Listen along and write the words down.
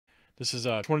This is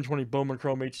 2020 Bowman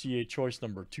Chrome HTA choice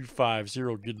number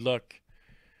 250. Good luck.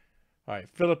 All right,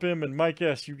 Philip M. and Mike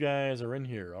S., you guys are in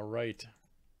here. All right.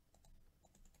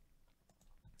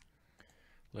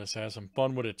 Let's have some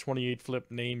fun with it. 28 flip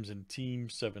names and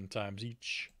teams, 7 times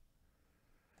each.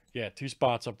 Yeah, 2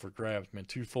 spots up for grabs, man.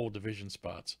 2 full division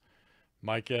spots.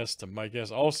 Mike S. to Mike S.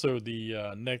 Also,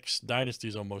 the next dynasty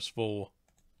is almost full.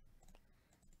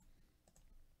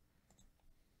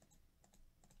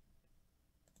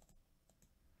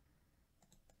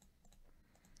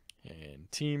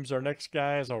 And teams are next,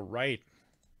 guys. All right.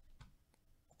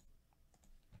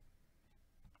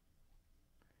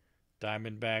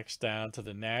 Diamondbacks down to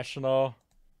the National. All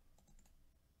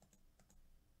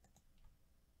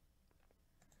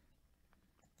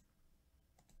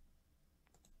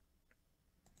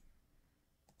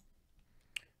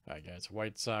right, guys.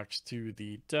 White Sox to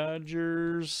the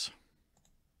Dodgers.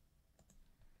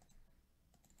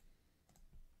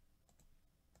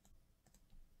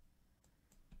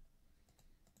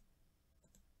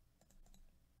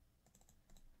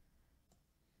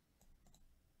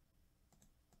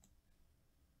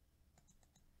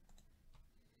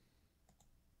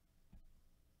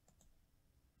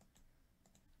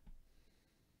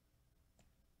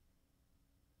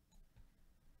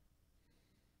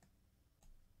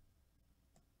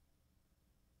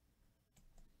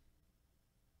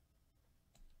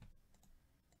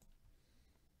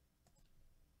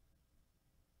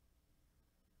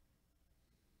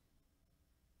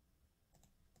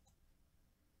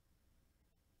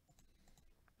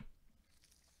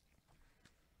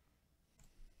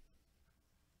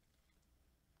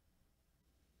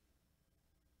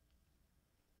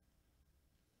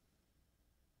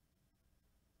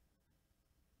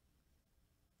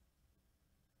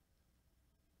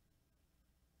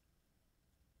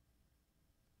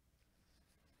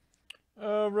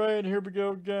 All right, here we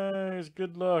go, guys.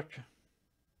 Good luck.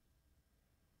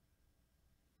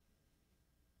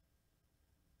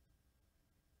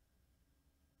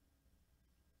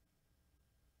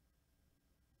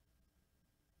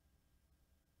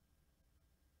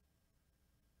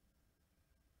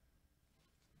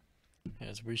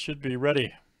 As we should be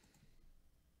ready.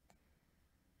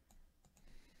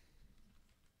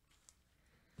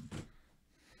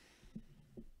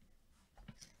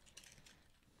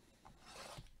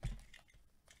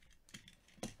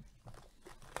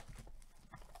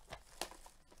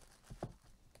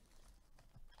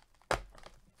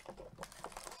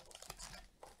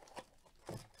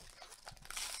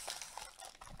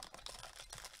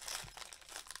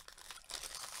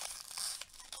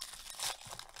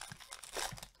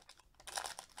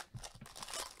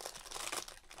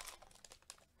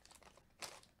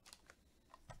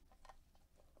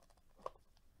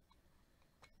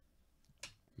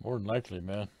 More than likely,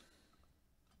 man.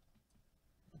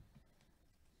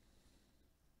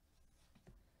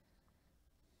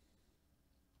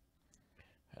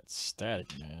 That's static,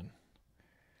 man.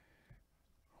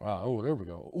 Wow. Oh, there we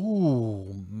go.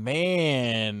 Ooh,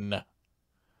 man.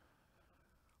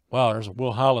 Wow, there's a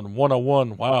Will Holland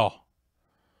 101. Wow.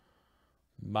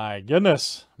 My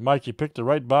goodness. Mike, you picked the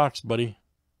right box, buddy.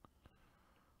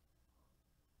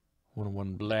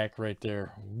 101 black right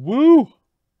there. Woo!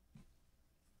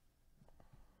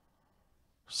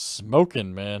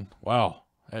 Smoking, man. Wow,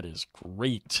 that is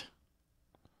great.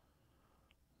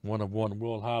 101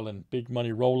 Will Holland, big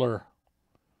money roller.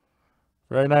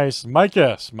 Very nice. Mike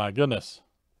S., my goodness.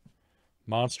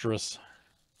 Monstrous.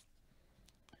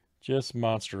 Just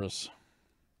monstrous.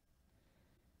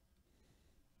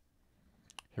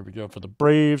 Here we go for the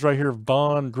Braves right here.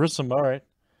 Vaughn Grissom. All right.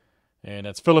 And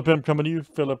that's Philip M. coming to you.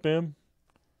 Philip M.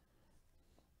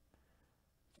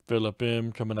 Philip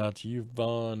M. coming out to you.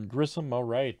 Vaughn Grissom. All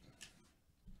right.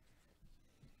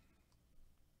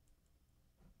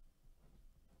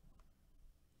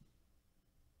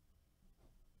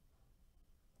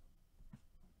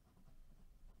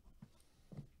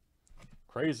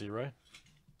 Crazy, right?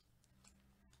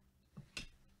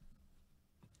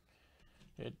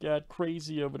 It got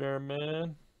crazy over there,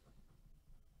 man.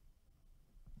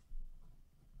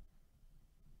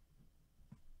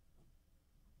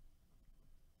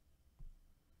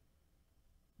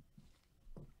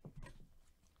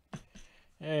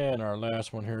 And our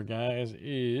last one here, guys,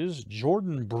 is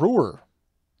Jordan Brewer.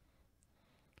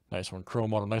 Nice one,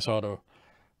 chrome auto. Nice auto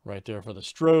right there for the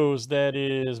Stros. That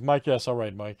is Mike S. All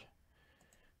right, Mike.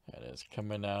 That is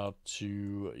coming out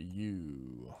to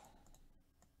you.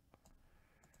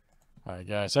 All right,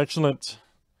 guys. Excellent.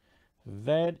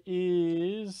 That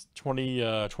is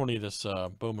 2020 this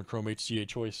Bowman Chrome HTA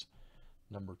choice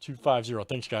number 250.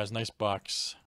 Thanks, guys. Nice box.